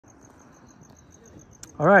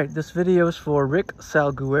All right, this video is for Rick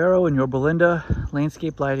Salguero in Yorba Linda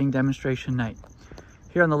landscape lighting demonstration night.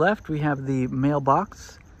 Here on the left, we have the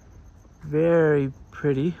mailbox. Very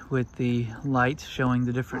pretty with the lights showing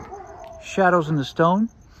the different shadows in the stone.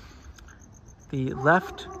 The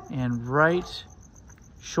left and right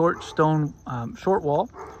short wall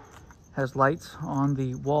has lights on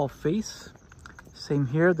the wall face. Same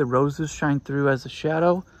here, the roses shine through as a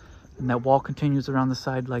shadow, and that wall continues around the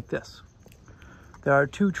side like this. There are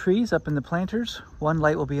two trees up in the planters. One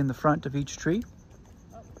light will be in the front of each tree.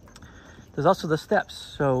 There's also the steps.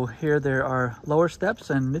 So here there are lower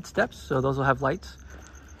steps and mid steps, so those will have lights.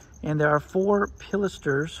 And there are 4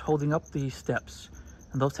 pilasters holding up the steps,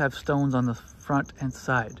 and those have stones on the front and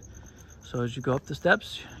side. So as you go up the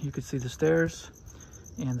steps, you can see the stairs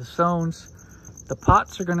and the stones. The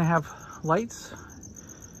pots are going to have lights,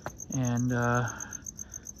 and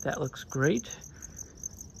that looks great.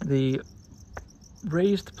 The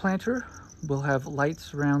raised planter will have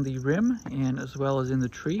lights around the rim and as well as in the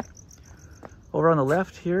tree. Over on the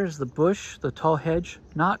left here is the bush, the tall hedge,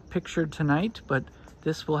 not pictured tonight, but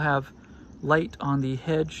this will have light on the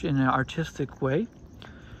hedge in an artistic way.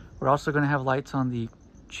 We're also going to have lights on the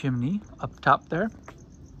chimney up top there.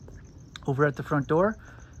 Over at the front door,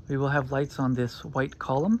 we will have lights on this white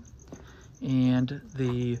column, and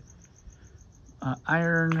the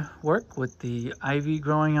iron work with the ivy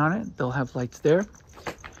growing on it, they'll have lights there.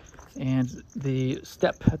 And the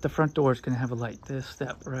step at the front door is going to have a light, this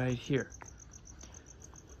step right here.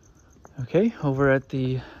 Okay, over at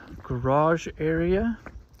the garage area,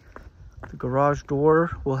 the garage door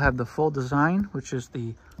will have the full design, which is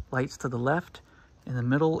the lights to the left, in the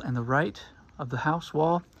middle and the right of the house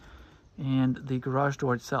wall, and the garage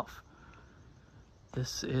door itself.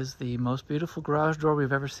 This is the most beautiful garage door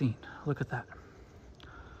we've ever seen. Look at that.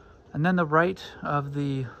 And then the right of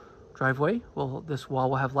the driveway, this wall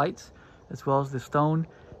will have lights, as well as the stone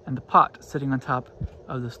and the pot sitting on top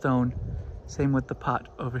of the stone. Same with the pot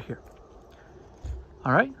over here.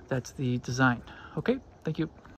 All right, that's the design. Okay, thank you.